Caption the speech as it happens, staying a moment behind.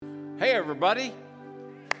Hey, everybody.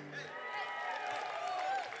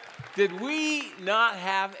 Did we not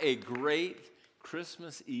have a great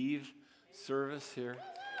Christmas Eve service here?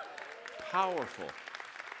 Powerful.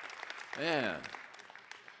 Man,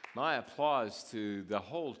 my applause to the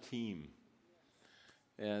whole team.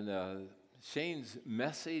 And Shane's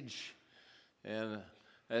message, and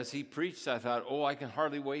as he preached, I thought, I can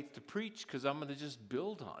hardly wait to preach because I'm going to just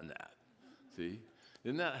build on that. See?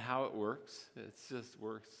 Isn't that how it works? It just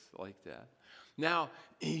works like that. Now,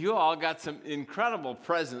 you all got some incredible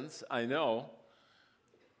presents, I know.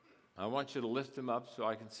 I want you to lift them up so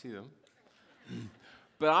I can see them.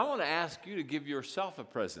 But I want to ask you to give yourself a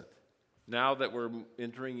present now that we're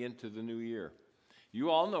entering into the new year. You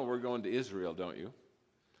all know we're going to Israel, don't you?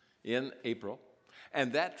 In April.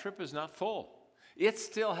 And that trip is not full. It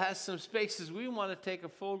still has some spaces. We want to take a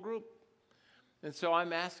full group. And so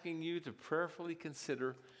I'm asking you to prayerfully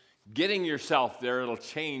consider getting yourself there. It'll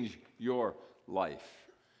change your life.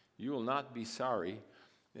 You will not be sorry.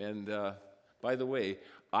 And by the way,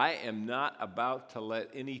 I am not about to let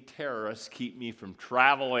any terrorists keep me from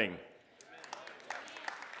traveling.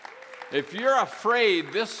 If you're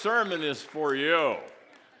afraid, this sermon is for you.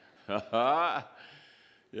 Yeah.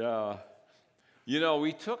 You know,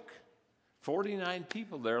 we took 49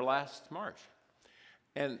 people there last March.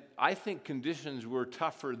 And I think conditions were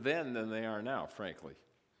tougher then than they are now, frankly,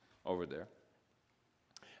 over there.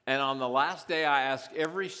 And on the last day, I asked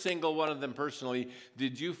every single one of them personally,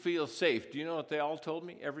 did you feel safe? Do you know what they all told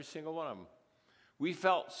me? Every single one of them. We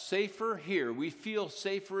felt safer here. We feel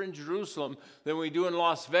safer in Jerusalem than we do in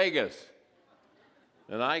Las Vegas.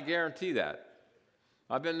 And I guarantee that.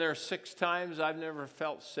 I've been there 6 times. I've never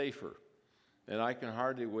felt safer. And I can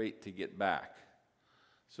hardly wait to get back.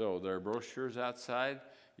 So there are brochures outside.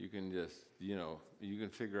 You can just, you can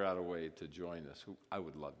figure out a way to join us. I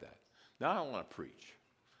would love that. Now I want to preach.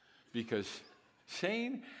 Because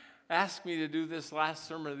Shane asked me to do this last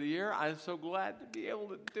sermon of the year. I'm so glad to be able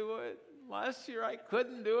to do it. Last year I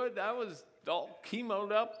couldn't do it. I was all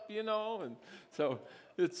chemoed up, and so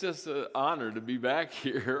it's just an honor to be back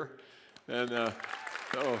here. And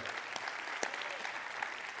so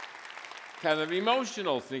kind of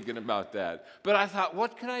emotional thinking about that. But I thought,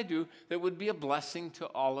 what can I do that would be a blessing to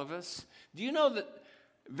all of us? Do you know that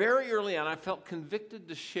very early on I felt convicted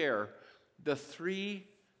to share the 3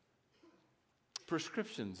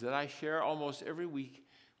 prescriptions that I share almost every week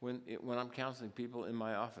when I'm counseling people in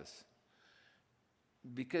my office.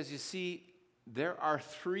 Because you see, there are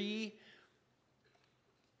 3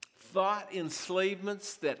 thought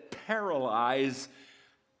enslavements that paralyze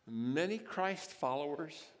many Christ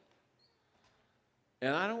followers.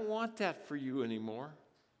 And I don't want that for you anymore.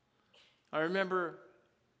 I remember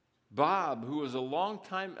Bob, who was a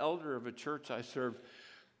longtime elder of a church I served,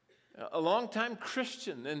 a longtime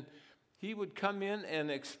Christian, and he would come in and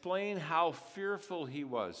explain how fearful he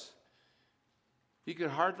was. He could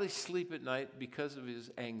hardly sleep at night because of his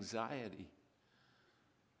anxiety.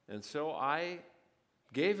 And so I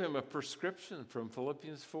gave him a prescription from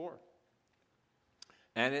Philippians 4.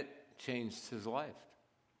 And it changed his life.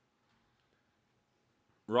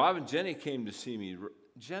 Rob and Jenny came to see me.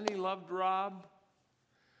 Jenny loved Rob.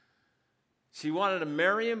 She wanted to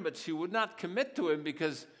marry him, but she would not commit to him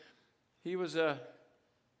because he was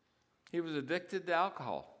addicted to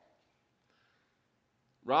alcohol.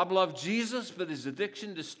 Rob loved Jesus, but his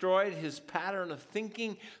addiction destroyed his pattern of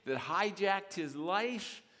thinking that hijacked his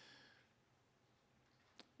life.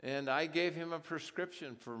 And I gave him a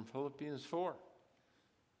prescription from Philippians 4.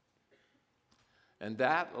 And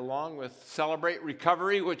that, along with Celebrate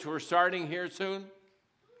Recovery, which we're starting here soon,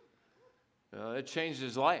 it changed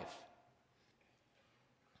his life.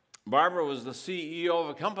 Barbara was the CEO of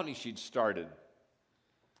a company she'd started.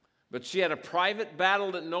 But she had a private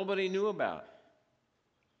battle that nobody knew about.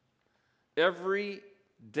 Every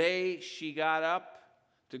day she got up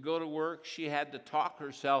to go to work, she had to talk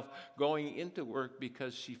herself going into work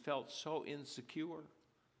because she felt so insecure.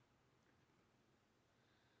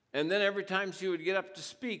 And then every time she would get up to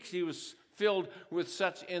speak, she was filled with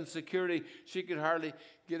such insecurity, she could hardly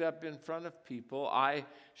get up in front of people. I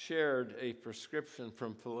shared a prescription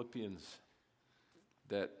from Philippians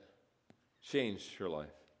that changed her life.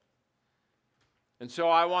 And so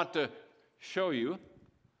I want to show you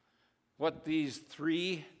what these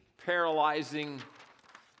 3 paralyzing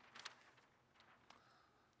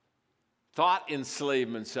thought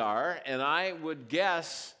enslavements are. And I would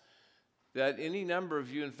guess that any number of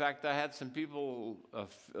you, in fact, I had some people,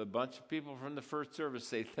 a bunch of people from the first service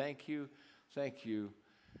say, thank you,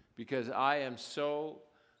 because I am so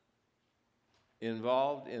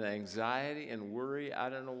involved in anxiety and worry, I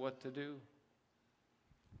don't know what to do.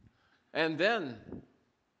 And then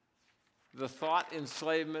the thought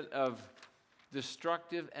enslavement of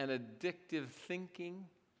destructive and addictive thinking.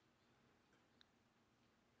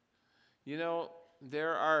 You know,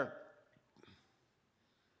 there are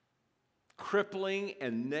crippling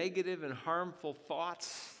and negative and harmful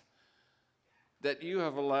thoughts that you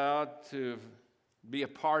have allowed to be a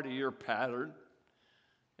part of your pattern,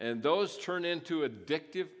 and those turn into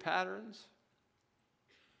addictive patterns,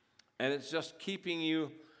 and it's just keeping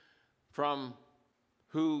you from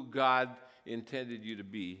who God intended you to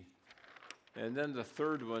be. And then the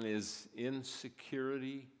third one is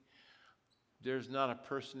insecurity. There's not a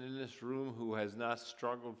person in this room who has not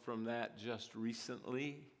struggled from that just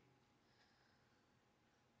recently.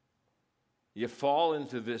 You fall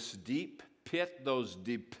into this deep pit, those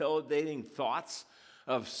debilitating thoughts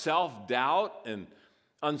of self-doubt and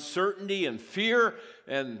uncertainty and fear,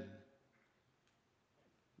 and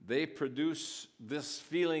they produce this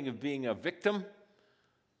feeling of being a victim,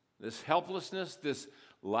 this helplessness, this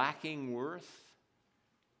lacking worth.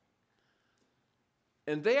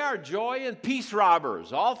 And they are joy and peace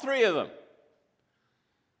robbers, all three of them.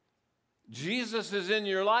 Jesus is in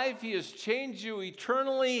your life. He has changed you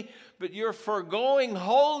eternally, but you're foregoing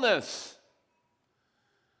wholeness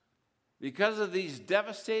because of these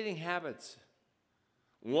devastating habits.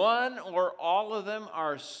 One or all of them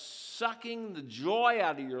are sucking the joy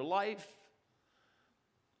out of your life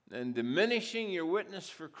and diminishing your witness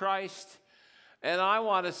for Christ. And I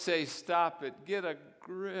want to say, stop it. Get a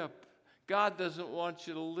grip. God doesn't want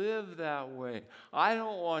you to live that way. I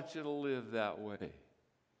don't want you to live that way.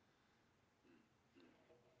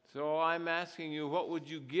 So I'm asking you, what would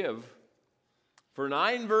you give for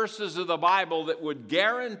 9 verses of the Bible that would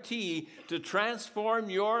guarantee to transform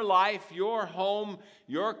your life, your home,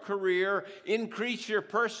 your career, increase your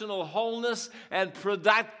personal wholeness and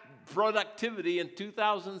productivity in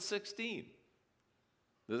 2016?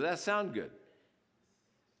 Does that sound good?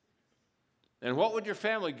 And what would your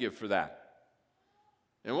family give for that?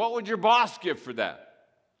 And what would your boss give for that?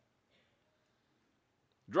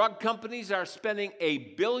 Drug companies are spending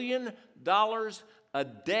 $1 billion a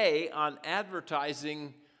day on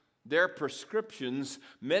advertising their prescriptions,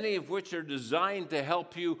 many of which are designed to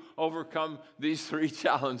help you overcome these 3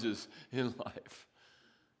 challenges in life.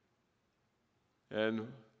 And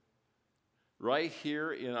right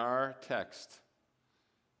here in our text,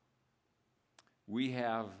 we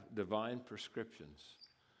have divine prescriptions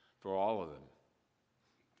for all of them.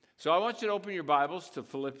 So I want you to open your Bibles to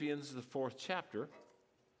Philippians, the 4th chapter.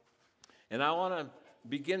 And I want to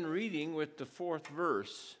begin reading with the 4th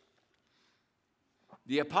verse.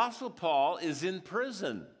 The Apostle Paul is in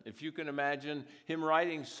prison, if you can imagine him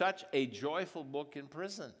writing such a joyful book in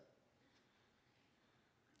prison.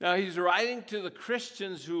 Now, he's writing to the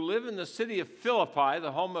Christians who live in the city of Philippi,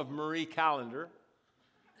 the home of Marie Callender.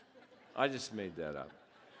 I just made that up.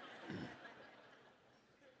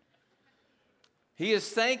 He is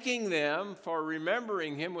thanking them for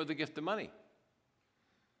remembering him with a gift of money.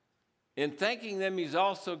 In thanking them, he's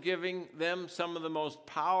also giving them some of the most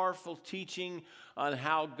powerful teaching on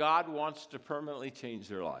how God wants to permanently change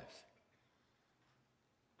their lives.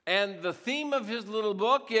 And the theme of his little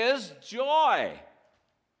book is joy.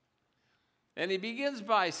 And he begins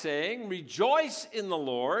by saying, "Rejoice in the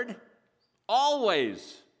Lord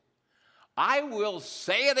always. I will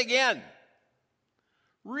say it again.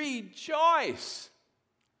 Rejoice."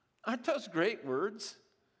 Aren't those great words?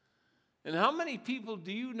 And how many people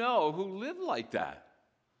do you know who live like that?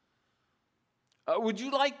 Would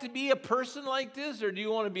you like to be a person like this, or do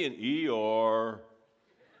you want to be an Eeyore?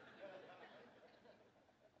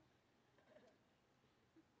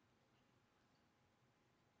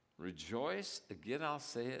 Rejoice, again I'll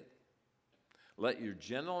say it. Let your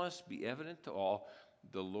gentleness be evident to all.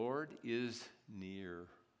 The Lord is near.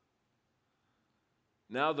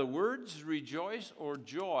 Now, the words rejoice or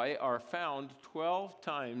joy are found 12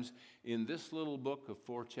 times in this little book of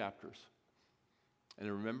 4 chapters.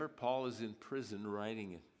 And remember, Paul is in prison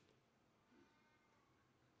writing it.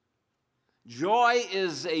 Joy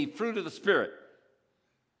is a fruit of the Spirit.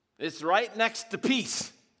 It's right next to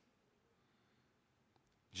peace.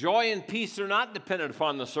 Joy and peace are not dependent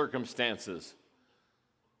upon the circumstances.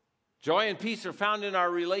 Joy and peace are found in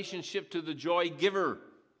our relationship to the joy giver,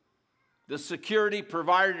 the security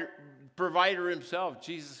provider himself,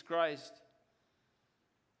 Jesus Christ.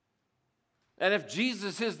 And if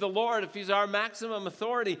Jesus is the Lord, if he's our maximum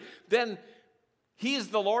authority, then he is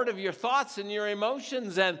the Lord of your thoughts and your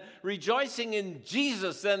emotions, and rejoicing in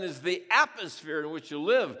Jesus then is the atmosphere in which you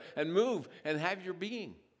live and move and have your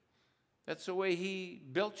being. That's the way he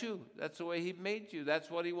built you. That's the way he made you. That's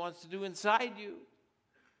what he wants to do inside you.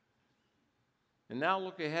 And now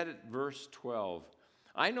look ahead at verse 12.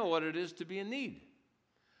 I know what it is to be in need.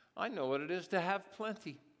 I know what it is to have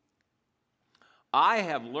plenty. I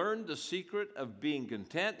have learned the secret of being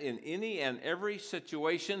content in any and every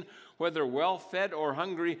situation, whether well-fed or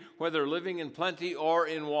hungry, whether living in plenty or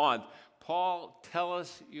in want. Paul, tell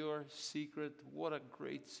us your secret. What a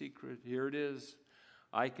great secret. Here it is.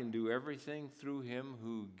 I can do everything through him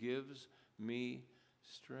who gives me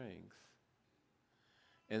strength.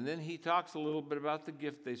 And then he talks a little bit about the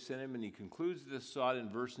gift they sent him, and he concludes this thought in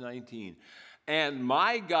verse 19. And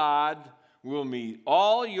my God will meet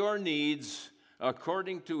all your needs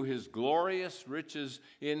according to his glorious riches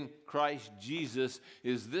in Christ Jesus.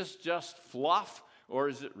 Is this just fluff or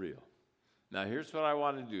is it real? Now here's what I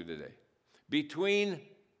want to do today. Between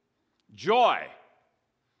joy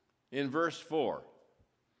in verse 4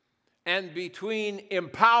 and between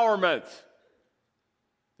empowerment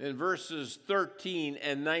in verses 13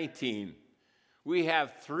 and 19, we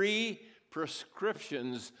have three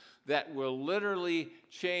prescriptions that will literally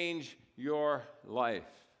change your life.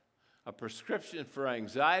 A prescription for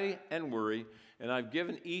anxiety and worry, and I've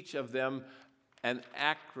given each of them an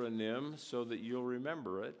acronym so that you'll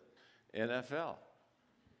remember it, NFL.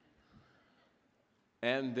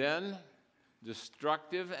 And then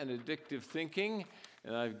destructive and addictive thinking,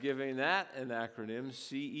 and I've given that an acronym,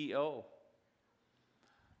 CEO.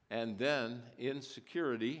 And then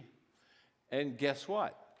insecurity, and guess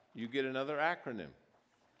what? You get another acronym,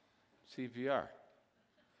 CPR.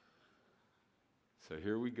 So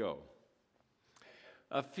here we go.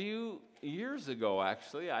 A few years ago,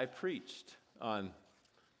 actually, I preached on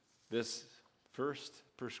this first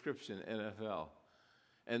prescription, NFL.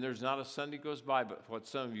 And there's not a Sunday goes by, but what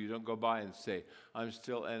some of you don't go by and say, I'm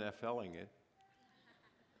still NFLing it.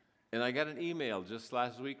 And I got an email just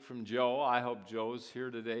last week from Joe. I hope Joe's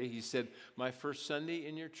here today. He said, my first Sunday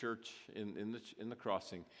in your church in the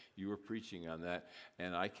crossing, you were preaching on that.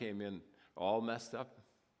 And I came in all messed up.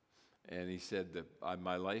 And he said that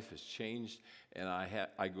my life has changed. And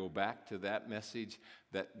I go back to that message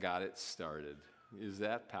that got it started. Is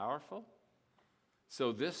that powerful?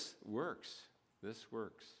 So this works. This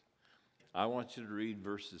works. I want you to read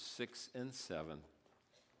verses 6 and 7.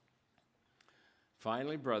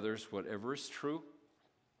 Finally, brothers, whatever is true.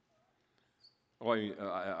 Oh,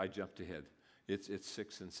 I jumped ahead. It's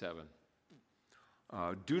 6 and 7.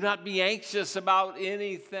 Do not be anxious about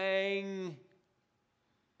anything,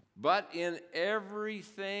 but in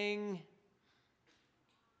everything,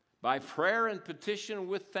 by prayer and petition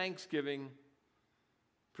with thanksgiving,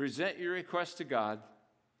 present your request to God.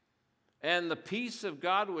 And the peace of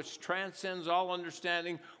God, which transcends all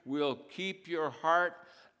understanding, will keep your heart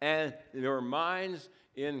and your minds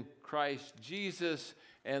in Christ Jesus.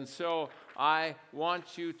 And so I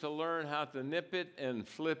want you to learn how to nip it and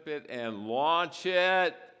flip it and launch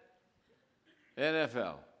it.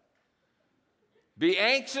 NFL. Be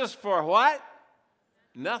anxious for what?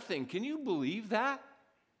 Nothing. Can you believe that?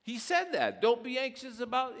 He said that. Don't be anxious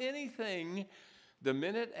about anything. The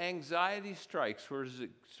minute anxiety strikes, where does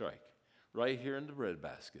it strike? Right here in the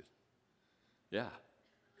breadbasket. Yeah.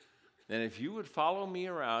 And if you would follow me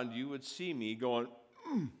around, you would see me going,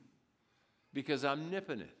 because I'm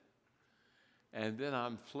nipping it. And then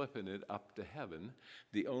I'm flipping it up to heaven,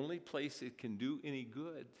 the only place it can do any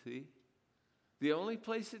good, see? The only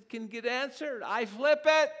place it can get answered. I flip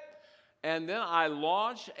it, and then I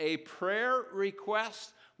launch a prayer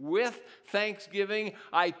request with thanksgiving.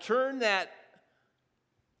 I turn that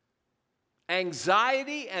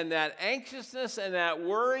anxiety and that anxiousness and that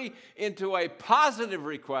worry into a positive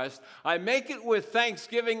request. I make it with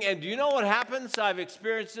thanksgiving, and do you know what happens? I've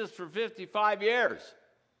experienced this for 55 years.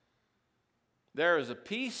 There is a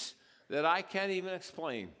peace that I can't even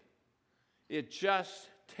explain. It just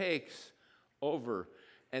takes over,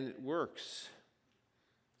 and it works.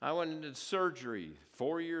 I went into surgery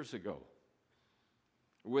 4 years ago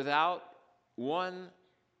without one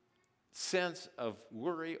sense of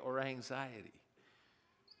worry or anxiety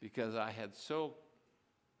because I had so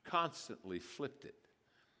constantly flipped it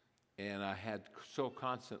and I had so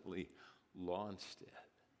constantly launched it.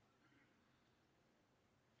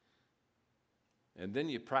 And then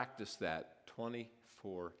you practice that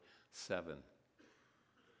 24/7.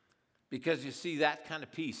 Because you see, that kind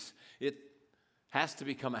of peace, it has to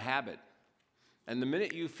become a habit. And the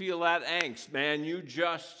minute you feel that angst, man,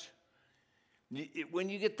 when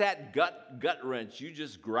you get that gut wrench, you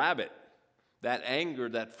just grab it. That anger,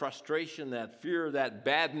 that frustration, that fear, that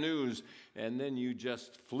bad news, and then you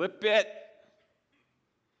just flip it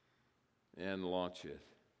and launch it.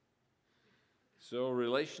 So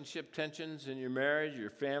relationship tensions in your marriage, your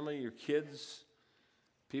family, your kids,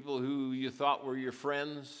 people who you thought were your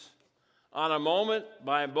friends. On a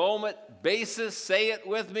moment-by-moment basis, say it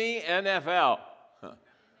with me, NFL.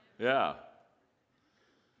 Yeah.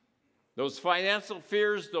 Those financial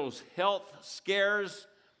fears, those health scares,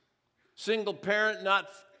 single parent not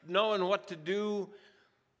knowing what to do.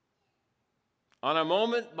 On a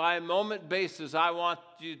moment-by-moment basis, I want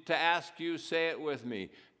you to ask you, say it with me,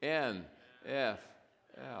 NFL.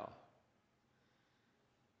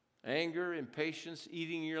 Anger, impatience,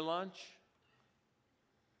 eating your lunch.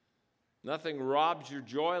 Nothing robs your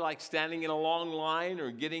joy like standing in a long line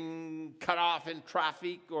or getting cut off in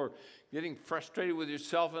traffic or getting frustrated with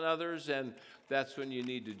yourself and others. And that's when you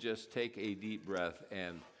need to just take a deep breath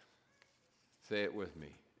and say it with me.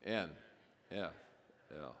 NFL.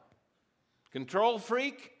 Control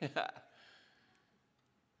freak?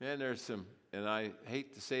 Man, there's some, and I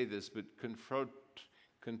hate to say this, but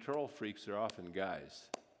control freaks are often guys.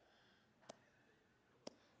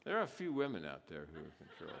 There are a few women out there who are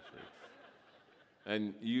control freaks.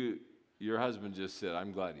 And your husband just said,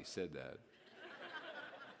 I'm glad he said that.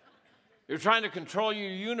 You're trying to control your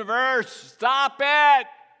universe. Stop it.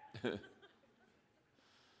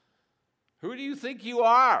 Who do you think you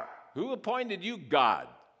are? Who appointed you God?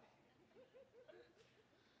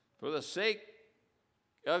 For the sake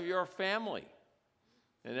of your family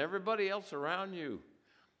and everybody else around you.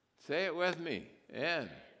 Say it with me.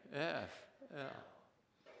 NFL.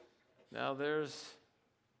 Now there's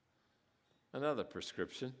another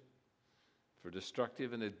prescription for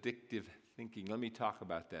destructive and addictive thinking. Let me talk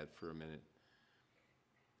about that for a minute.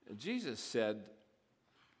 Jesus said,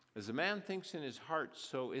 as a man thinks in his heart,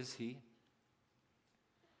 so is he.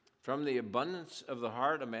 From the abundance of the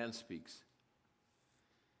heart, a man speaks.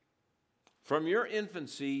 From your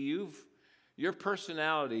infancy, your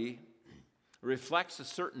personality reflects a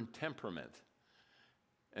certain temperament.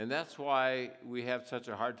 And that's why we have such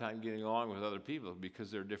a hard time getting along with other people, because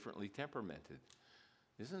they're differently temperamented.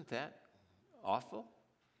 Isn't that awful?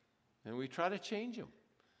 And we try to change them.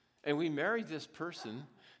 And we marry this person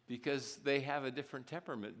because they have a different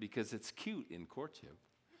temperament, because it's cute in courtship.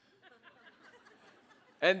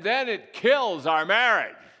 And then it kills our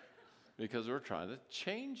marriage because we're trying to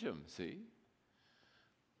change them, see?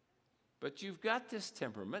 But you've got this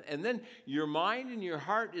temperament, and then your mind and your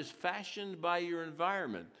heart is fashioned by your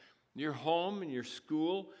environment, your home and your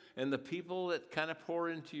school, and the people that kind of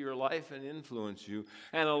pour into your life and influence you.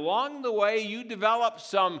 And along the way, you develop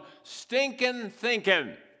some stinking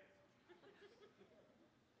thinking.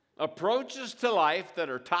 Approaches to life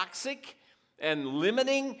that are toxic and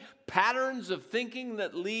limiting, patterns of thinking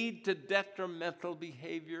that lead to detrimental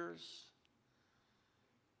behaviors.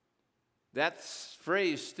 That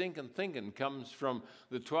phrase, stinking thinking, comes from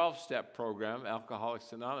the 12-step program,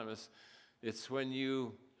 Alcoholics Anonymous. It's when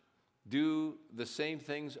you do the same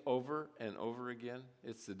things over and over again.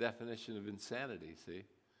 It's the definition of insanity, see?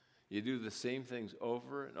 You do the same things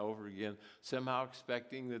over and over again, somehow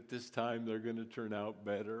expecting that this time they're going to turn out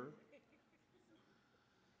better.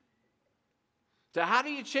 So how do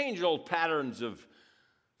you change old patterns of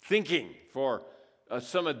thinking for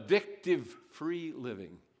some addictive free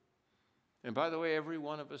living? And by the way, every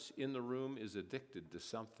one of us in the room is addicted to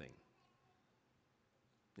something.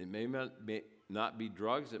 It may not be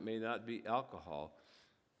drugs, it may not be alcohol,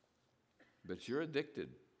 but you're addicted,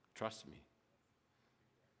 trust me.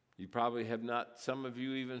 You probably have not, some of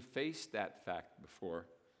you even faced that fact before.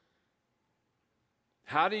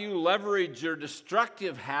 How do you leverage your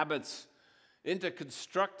destructive habits into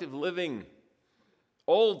constructive living,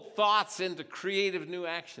 old thoughts into creative new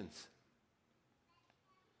actions?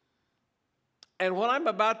 And what I'm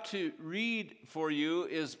about to read for you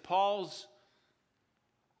is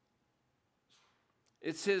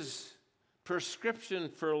it's his prescription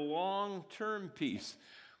for long-term peace.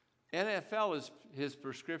 NFL is his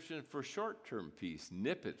prescription for short-term peace.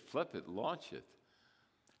 Nip it, flip it, launch it.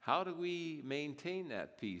 How do we maintain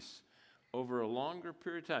that peace over a longer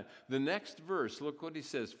period of time? The next verse, look what he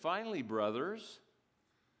says. Finally, brothers,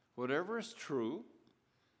 whatever is true,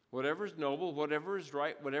 whatever is noble, whatever is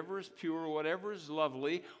right, whatever is pure, whatever is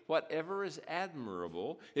lovely, whatever is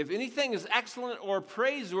admirable, if anything is excellent or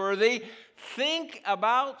praiseworthy, think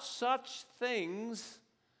about such things.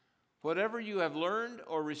 Whatever you have learned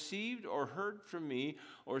or received or heard from me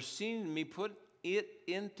or seen in me, put it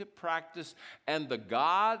into practice, and the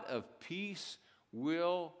God of peace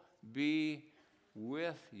will be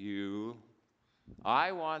with you.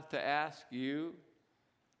 I want to ask you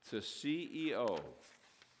to CEO.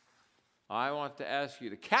 I want to ask you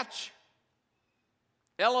to catch,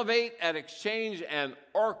 elevate, and exchange and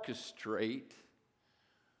orchestrate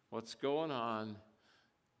what's going on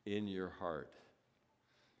in your heart.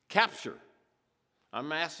 Capture.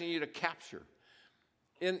 I'm asking you to capture.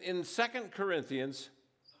 In 2 Corinthians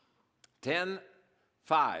 10:5,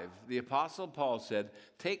 the Apostle Paul said,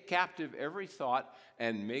 take captive every thought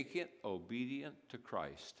and make it obedient to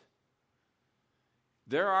Christ.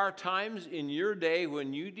 There are times in your day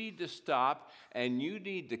when you need to stop and you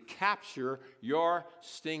need to capture your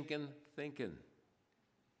stinking thinking.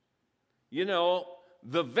 You know,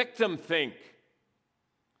 the victim think,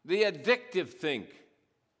 the addictive think,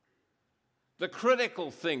 the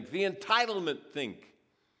critical think, the entitlement think,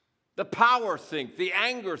 the power think, the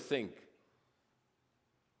anger think.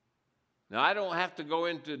 Now, I don't have to go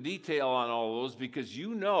into detail on all those because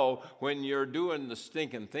you know when you're doing the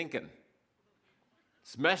stinking thinking.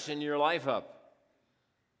 It's messing your life up.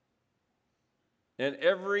 And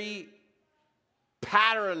every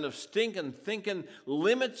pattern of stinking thinking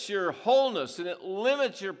limits your wholeness, and it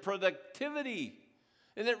limits your productivity,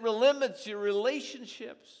 and it limits your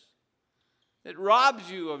relationships. It robs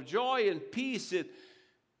you of joy and peace.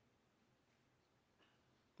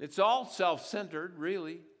 It's all self-centered,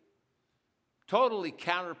 really. Totally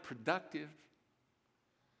counterproductive.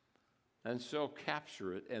 And so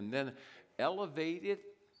capture it and then elevate it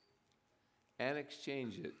and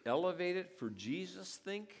exchange it. Elevate it for Jesus'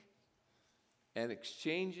 think and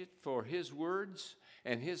exchange it for his words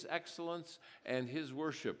and his excellence and his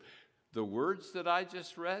worship. The words that I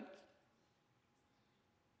just read,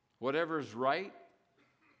 whatever is right,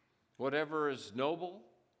 whatever is noble,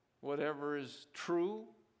 whatever is true,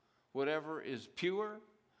 whatever is pure,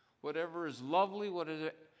 whatever is lovely,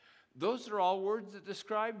 those are all words that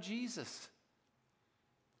describe Jesus.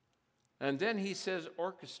 And then he says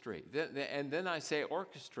orchestrate. And then I say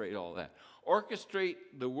orchestrate all that. Orchestrate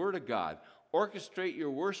the Word of God. Orchestrate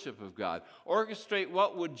your worship of God. Orchestrate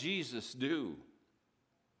what would Jesus do.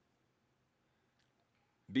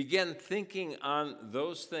 Begin thinking on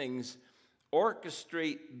those things.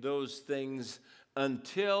 Orchestrate those things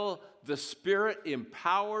until the Spirit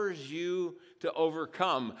empowers you to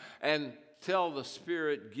overcome and till the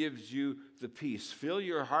Spirit gives you the peace. Fill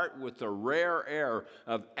your heart with the rare air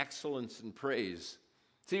of excellence and praise.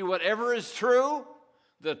 See, whatever is true,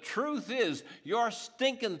 the truth is your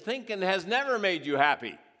stinking thinking has never made you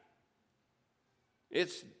happy.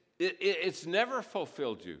 It's never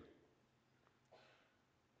fulfilled you.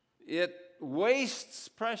 It wastes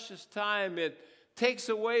precious time. It takes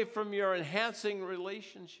away from your enhancing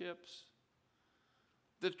relationships.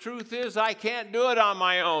 The truth is, I can't do it on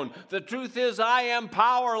my own. The truth is, I am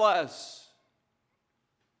powerless.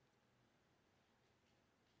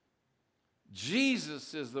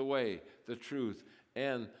 Jesus is the way, the truth,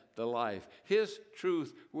 and the life. His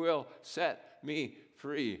truth will set me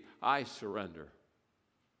free. I surrender.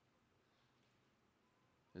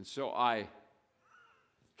 And so I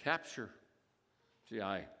capture. See,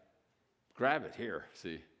 I grab it here,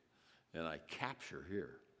 see, and I capture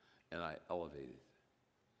here, and I elevate it.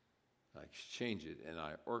 I exchange it, and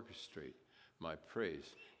I orchestrate my praise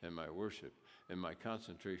and my worship and my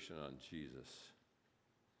concentration on Jesus.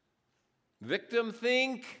 Victim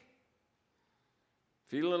think,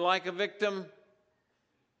 feeling like a victim,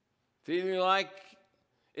 feeling like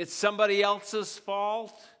it's somebody else's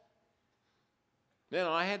fault. Man,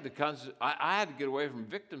 I had to get away from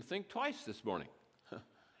victim think twice this morning.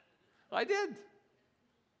 I did.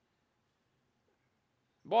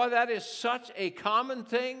 Boy, that is such a common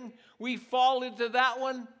thing. We fall into that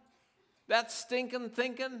one, that stinking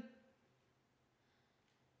thinking.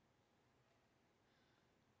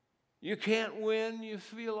 You can't win, you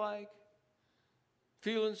feel like.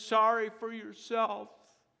 Feeling sorry for yourself.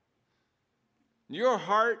 Your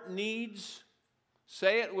heart needs,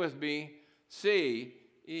 say it with me,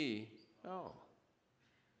 C-E-O.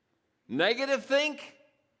 Negative think,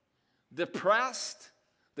 depressed,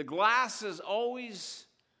 the glass is always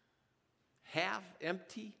half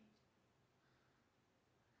empty.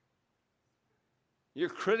 You're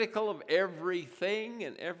critical of everything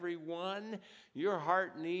and everyone. Your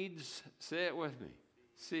heart needs, say it with me,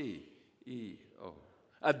 C-E-O.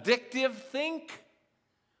 Addictive think.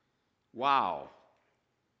 Wow.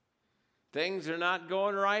 Things are not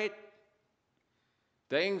going right.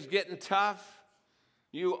 Things getting tough.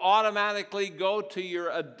 You automatically go to your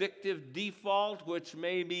addictive default, which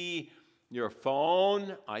may be your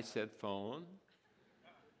phone. I said phone.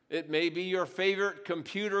 It may be your favorite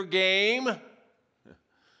computer game.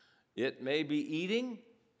 It may be eating.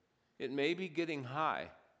 It may be getting high.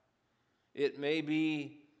 It may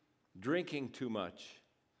be drinking too much.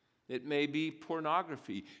 It may be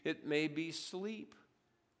pornography. It may be sleep.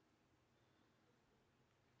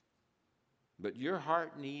 But your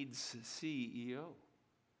heart needs CEO.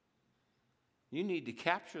 You need to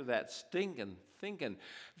capture that stinking thinking,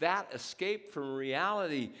 that escape from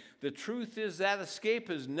reality. The truth is that escape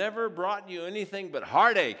has never brought you anything but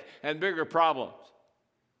heartache and bigger problems.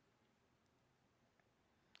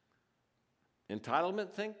 Entitlement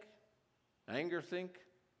think, anger think,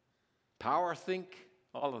 power think,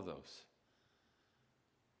 all of those.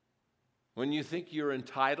 When you think you're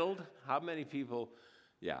entitled, how many people,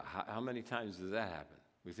 how many times does that happen?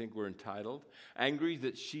 We think we're entitled. Angry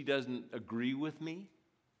that she doesn't agree with me.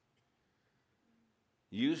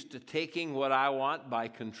 Used to taking what I want by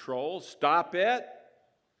control. Stop it.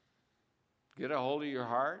 Get a hold of your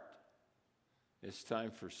heart. It's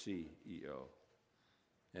time for CEO.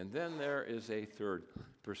 And then there is a third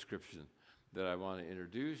prescription that I want to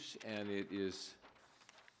introduce, and it is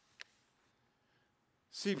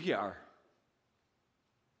CPR.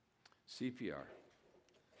 CPR.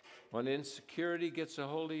 When insecurity gets a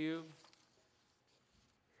hold of you,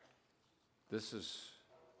 this is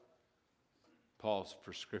Paul's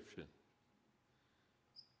prescription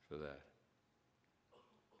for that.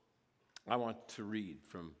 I want to read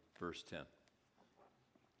from verse 10.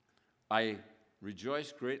 I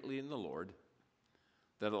rejoice greatly in the Lord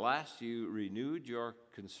that at last you renewed your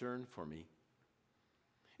concern for me.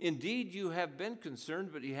 Indeed, you have been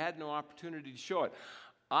concerned, but you had no opportunity to show it.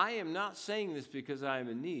 I am not saying this because I am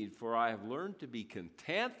in need, for I have learned to be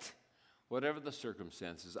content, whatever the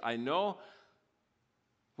circumstances. I know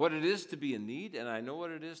what it is to be in need, and I know what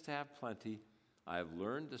it is to have plenty. I have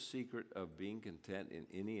learned the secret of being content in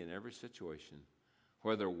any and every situation,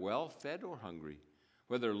 whether well-fed or hungry,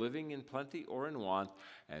 whether living in plenty or in want.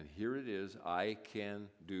 And here it is, I can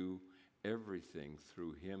do everything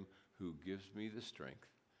through him who gives me the strength.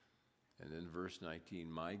 And then verse 19,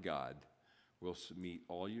 my God will meet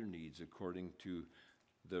all your needs according to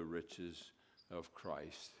the riches of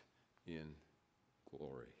Christ in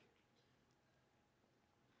glory.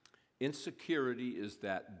 Insecurity is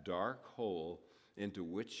that dark hole into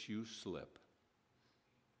which you slip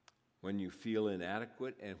when you feel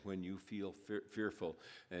inadequate and when you feel fearful.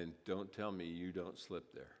 And don't tell me you don't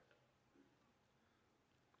slip there.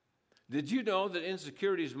 Did you know that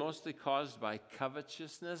insecurity is mostly caused by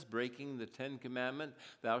covetousness, breaking the 10 Commandments,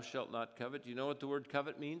 thou shalt not covet? Do you know what the word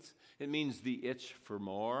covet means? It means the itch for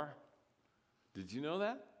more. Did you know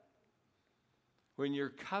that? When you're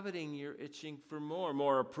coveting, you're itching for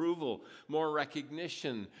more approval, more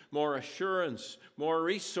recognition, more assurance, more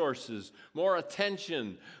resources, more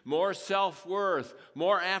attention, more self-worth,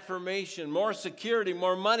 more affirmation, more security,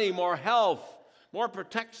 more money, more health, more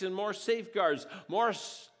protection, more safeguards, more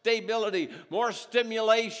stability, more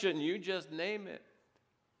stimulation. You just name it.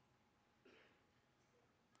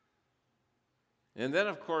 And then,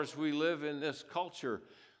 of course, we live in this culture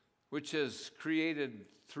which has created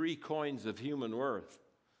 3 coins of human worth.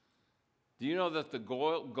 Do you know that the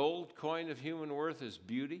gold coin of human worth is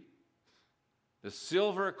beauty? The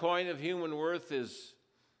silver coin of human worth is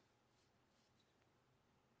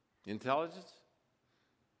intelligence?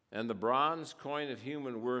 And the bronze coin of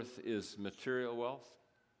human worth is material wealth?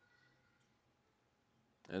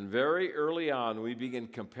 And very early on, we begin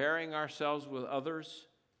comparing ourselves with others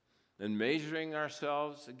and measuring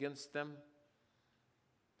ourselves against them.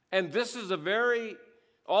 And this is a very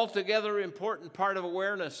altogether important part of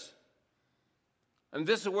awareness. And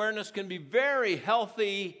this awareness can be very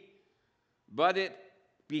healthy, but it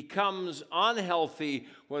becomes unhealthy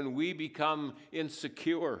when we become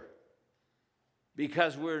insecure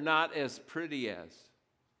because we're not as pretty as,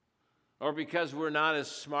 or because we're not as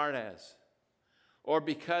smart as, or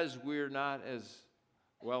because we're not as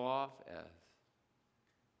well off as.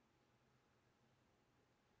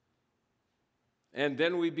 And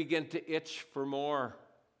then we begin to itch for more.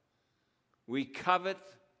 We covet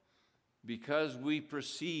because we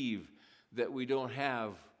perceive that we don't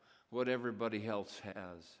have what everybody else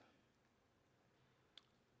has.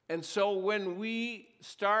 And so when we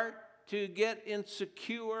start to get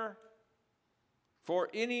insecure for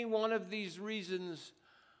any one of these reasons,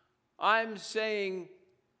 I'm saying,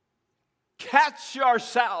 catch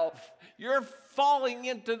yourself. You're falling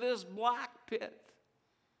into this black pit.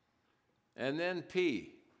 And then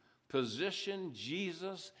P, position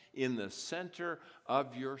Jesus in the center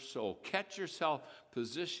of your soul. Catch yourself,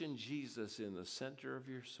 position Jesus in the center of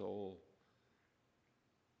your soul.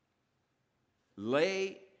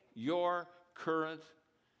 Lay your current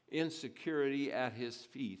insecurity at his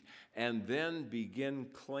feet, and then begin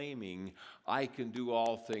claiming, I can do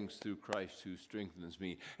all things through Christ who strengthens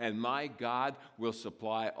me. And my God will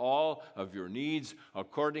supply all of your needs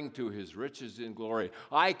according to his riches in glory.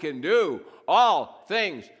 I can do all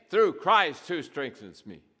things through Christ who strengthens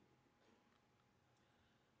me.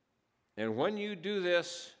 And when you do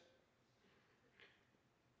this,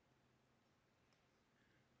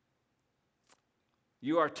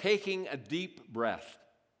 you are taking a deep breath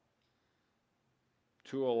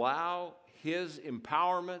to allow His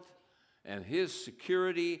empowerment and His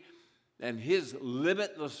security and His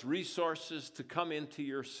limitless resources to come into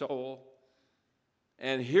your soul.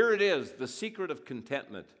 And here it is, the secret of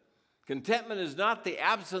contentment. Contentment is not the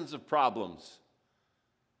absence of problems.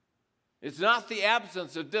 It's not the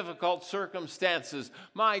absence of difficult circumstances.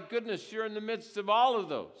 My goodness, you're in the midst of all of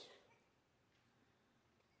those.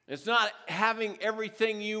 It's not having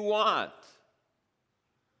everything you want.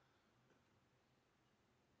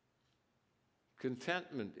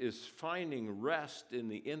 Contentment is finding rest in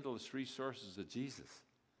the endless resources of Jesus.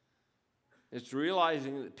 It's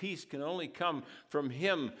realizing that peace can only come from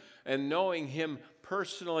Him and knowing Him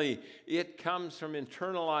personally. It comes from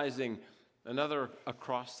internalizing another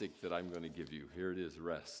acrostic that I'm going to give you. Here it is,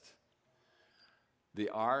 rest. The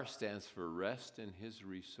R stands for rest in His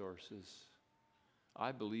resources.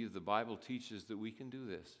 I believe the Bible teaches that we can do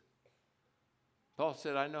this. Paul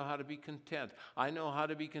said, I know how to be content. I know how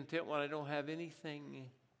to be content when I don't have anything,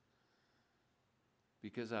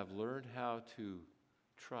 because I've learned how to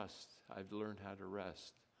trust. I've learned how to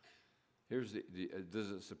rest. Here's does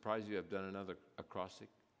it surprise you I've done another acrostic?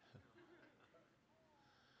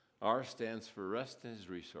 R stands for rest in His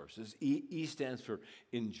resources. E stands for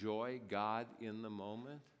enjoy God in the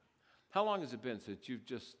moment. How long has it been since you've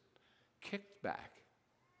just kicked back,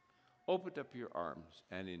 opened up your arms,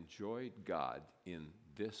 and enjoyed God in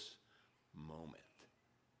this moment?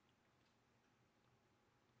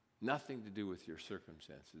 Nothing to do with your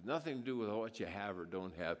circumstances. Nothing to do with what you have or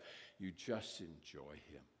don't have. You just enjoy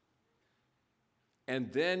Him.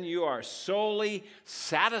 And then you are solely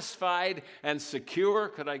satisfied and secure.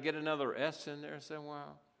 Could I get another S in there somewhere?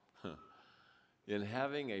 In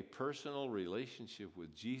having a personal relationship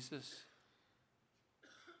with Jesus,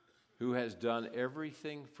 who has done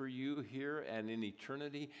everything for you here and in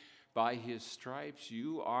eternity. By His stripes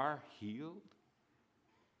you are healed.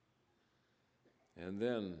 And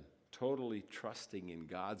then totally trusting in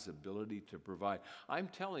God's ability to provide. I'm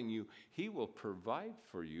telling you, He will provide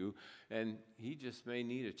for you, and He just may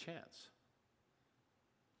need a chance.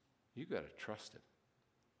 You got to trust Him.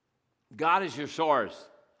 God is your source.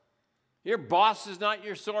 Your boss is not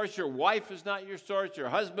your source. Your wife is not your source. Your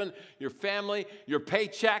husband, your family, your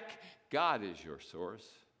paycheck. God is your source.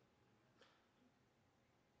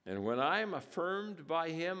 And when I am affirmed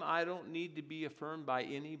by Him, I don't need to be affirmed by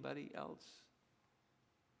anybody else.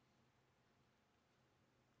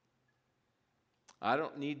 I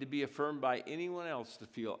don't need to be affirmed by anyone else to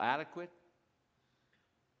feel adequate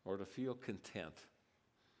or to feel content.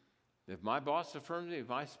 If my boss affirms me, if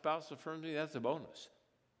my spouse affirms me, that's a bonus.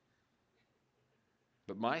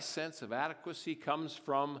 But my sense of adequacy comes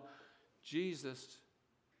from Jesus.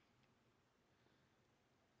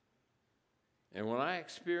 And when I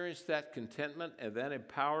experience that contentment and that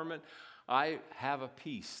empowerment, I have a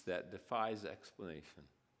peace that defies explanation.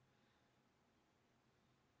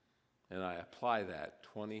 And I apply that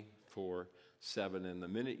 24/7. And the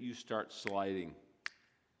minute you start sliding,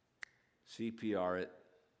 CPR it,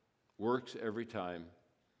 works every time.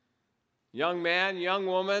 Young man, young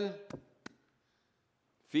woman,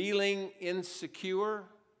 feeling insecure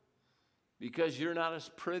because you're not as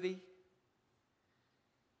pretty.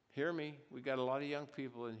 Hear me, we got a lot of young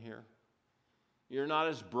people in here. You're not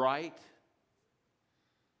as bright.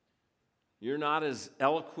 You're not as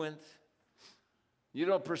eloquent. You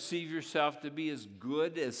don't perceive yourself to be as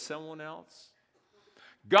good as someone else.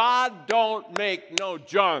 God don't make no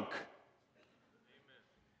junk. Amen.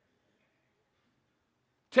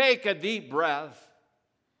 Take a deep breath.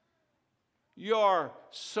 Your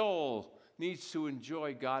soul needs to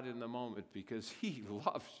enjoy God in the moment because He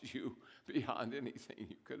loves you beyond anything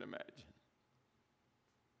you could imagine.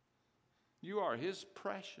 You are His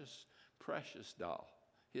precious, precious doll,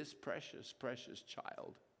 His precious, precious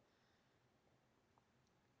child.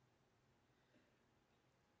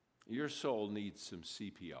 Your soul needs some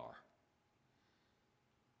CPR.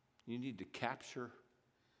 You need to capture.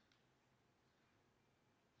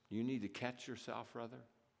 You need to catch yourself, rather.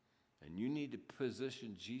 And you need to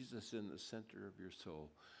position Jesus in the center of your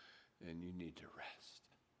soul. And you need to rest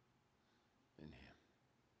in Him.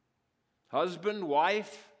 Husband,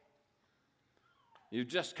 wife, you've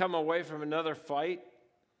just come away from another fight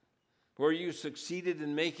where you succeeded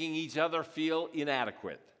in making each other feel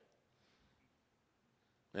inadequate.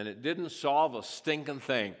 And it didn't solve a stinking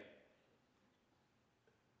thing.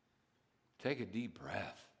 Take a deep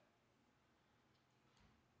breath.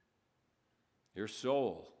 Your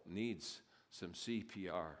soul needs some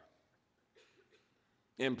CPR.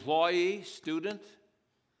 employee, student,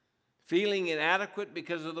 feeling inadequate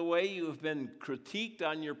because of the way you have been critiqued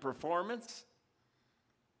on your performance,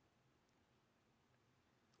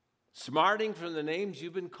 smarting from the names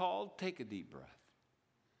you've been called, take a deep breath.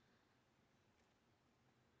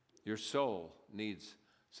 Your soul needs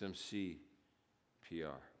some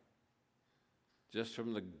CPR. Just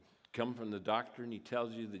come from the doctor and he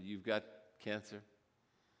tells you that you've got cancer.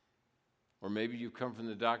 Or maybe you come from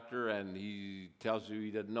the doctor and he tells you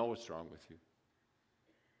he doesn't know what's wrong with you.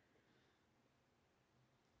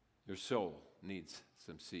 Your soul needs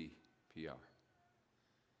some CPR.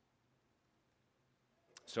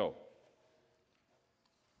 So,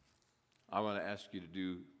 I want to ask you to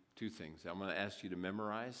do two things. I'm going to ask you to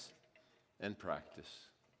memorize and practice.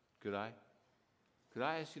 Could I? Could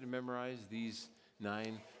I ask you to memorize these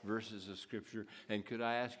 9 verses of Scripture? And could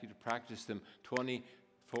I ask you to practice them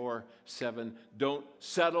 24/7? Don't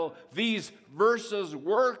settle. These verses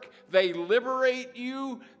work. They liberate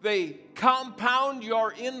you. They compound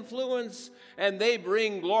your influence. And they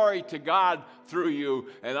bring glory to God through you.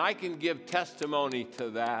 And I can give testimony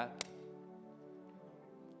to that.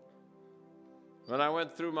 When I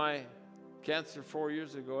went through my cancer 4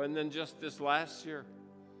 years ago, and then just this last year,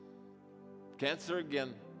 cancer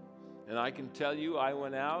again. And I can tell you, I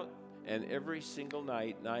went out, and every single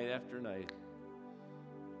night, night after night,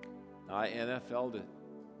 I NFL'd it.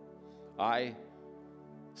 I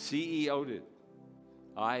CEO'd it.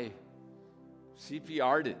 I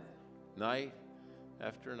CPR'd it night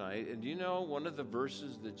after night. And you know, one of the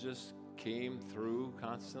verses that just came through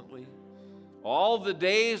constantly? All the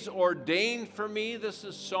days ordained for me, this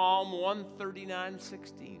is Psalm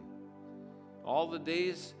 139:16. All the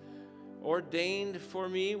days ordained for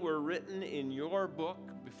me were written in your book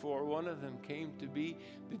before one of them came to be.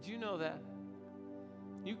 Did you know that?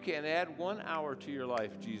 You can't add 1 hour to your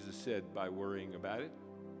life, Jesus said, by worrying about it.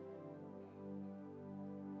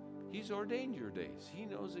 He's ordained your days. He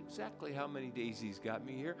knows exactly how many days he's got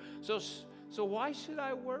me here. So why should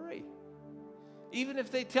I worry? Even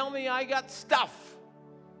if they tell me I got stuff.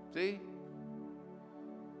 See?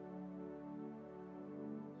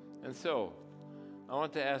 And so, I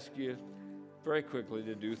want to ask you very quickly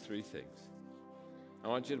to do 3 things. I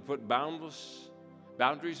want you to put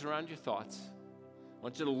boundaries around your thoughts. I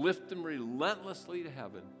want you to lift them relentlessly to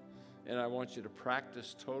heaven. And I want you to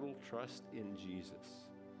practice total trust in Jesus.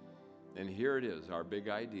 And here it is, our big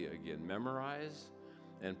idea again. Memorize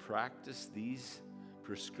and practice these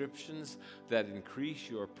prescriptions that increase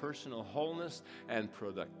your personal wholeness and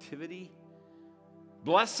productivity,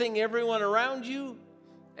 blessing everyone around you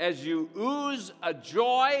as you ooze a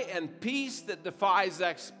joy and peace that defies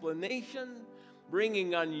explanation,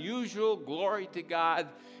 bringing unusual glory to God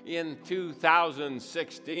in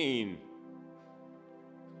 2016.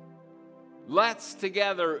 Let's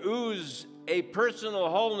together ooze a personal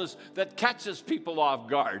wholeness that catches people off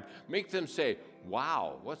guard. Make them say,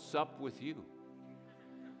 "Wow, what's up with you?"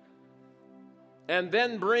 And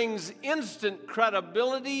then brings instant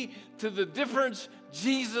credibility to the difference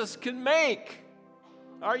Jesus can make.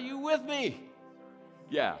 Are you with me?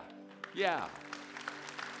 Yeah.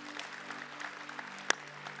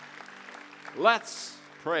 Let's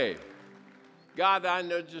pray. God, I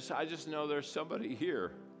just know there's somebody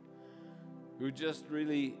here who just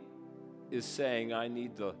really is saying, I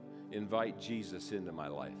need to invite Jesus into my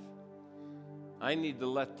life. I need to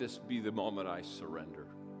let this be the moment I surrender.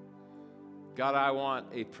 God, I want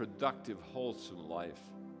a productive, wholesome life.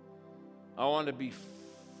 I want to be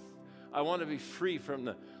free from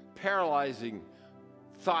the paralyzing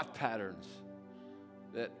thought patterns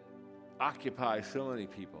that occupy so many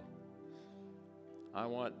people. I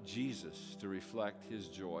want Jesus to reflect his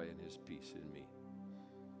joy and his peace in me.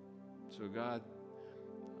 So God,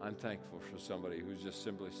 I'm thankful for somebody who's just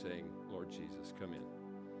simply saying, Lord Jesus, come in.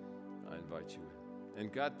 I invite you in.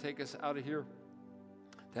 And God, take us out of here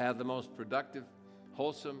to have the most productive,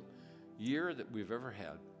 wholesome year that we've ever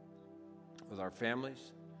had with our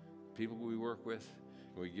families, people we work with,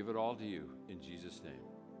 and we give it all to you in Jesus' name.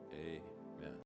 Amen.